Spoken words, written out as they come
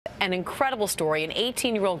An incredible story. An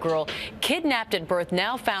 18-year-old girl kidnapped at birth,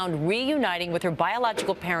 now found reuniting with her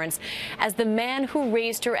biological parents, as the man who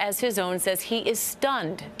raised her as his own says he is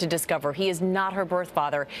stunned to discover he is not her birth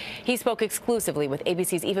father. He spoke exclusively with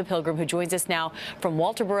ABC's Eva Pilgrim, who joins us now from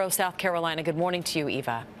Walterboro, South Carolina. Good morning to you,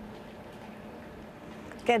 Eva.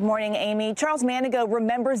 Good morning, Amy. Charles Manigo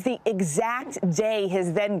remembers the exact day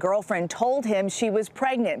his then-girlfriend told him she was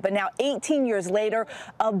pregnant. But now, 18 years later,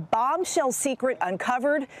 a bombshell secret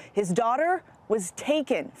uncovered. His daughter was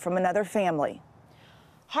taken from another family.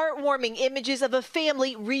 Heartwarming images of a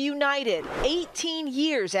family reunited 18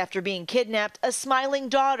 years after being kidnapped, a smiling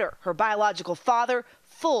daughter, her biological father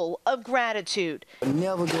full of gratitude.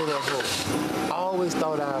 Never gave up hope. I always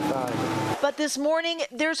thought I'd find her. But this morning,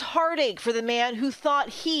 there's heartache for the man who thought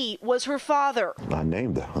he was her father. I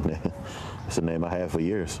named her. It's a name I had for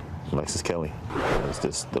years, Alexis Kelly. It's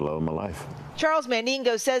just the love of my life. Charles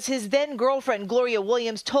Mandingo says his then-girlfriend, Gloria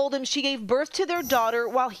Williams, told him she gave birth to their daughter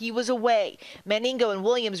while he was away. Mandingo and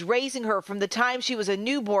Williams raising her from the time she was a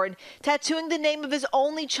newborn, tattooing the name of his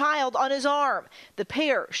only child on his arm. The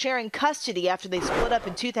pair sharing custody after they split up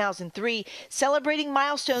in 2003, celebrating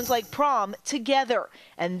milestones like prom together.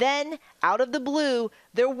 And then, out of the blue,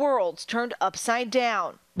 their worlds turned upside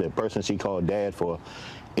down. The person she called dad for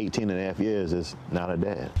 18 and a half years is not her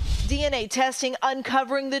dad. DNA testing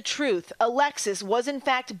uncovering the truth. Alexis was in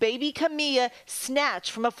fact baby Camilla,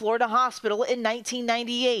 snatched from a Florida hospital in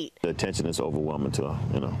 1998. The attention is overwhelming to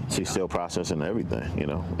her, She's still processing everything,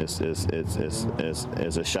 It's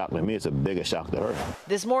a shock to me. It's a bigger shock to her.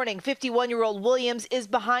 This morning, 51-year-old Williams is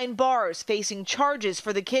behind bars, facing charges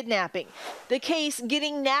for the kidnapping. The case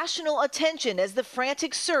getting national attention as the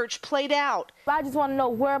frantic search played out. I just want to know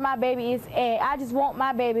where my baby is at. I just want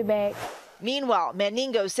my baby back. Meanwhile,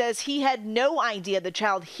 Mandingo says he had no idea the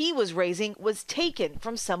child he was raising was taken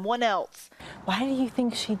from someone else. Why do you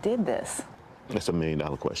think she did this? It's $1 million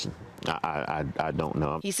question. I don't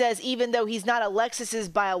know. He says even though he's not Alexis's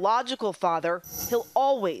biological father, he'll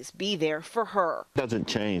always be there for her. It doesn't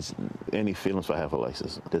change any feelings I have for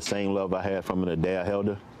Alexis. The same love I had from the day I held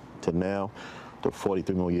her to now, to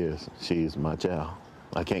 43 more years. She's my child.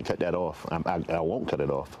 I can't cut that off. I won't cut it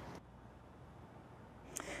off.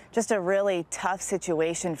 Just a really tough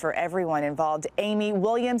situation for everyone involved. Amy,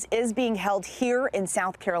 Williams is being held here in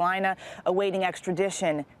South Carolina, awaiting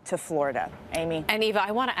extradition to Florida. Amy. And Eva,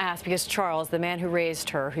 I want to ask, because Charles, the man who raised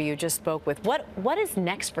her, who you just spoke with, what is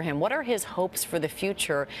next for him? What are his hopes for the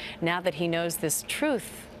future now that he knows this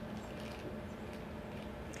truth?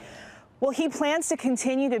 Well, he plans to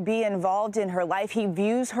continue to be involved in her life. He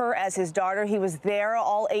views her as his daughter. He was there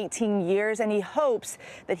all 18 years, and he hopes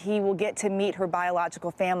that he will get to meet her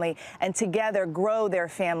biological family and together grow their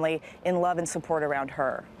family in love and support around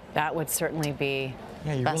her. That would certainly be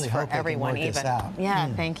you best really for hope everyone, they can work Eva. this out.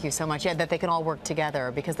 Yeah, thank you so much. Yeah, that they can all work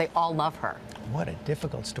together because they all love her. What a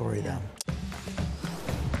difficult story, though.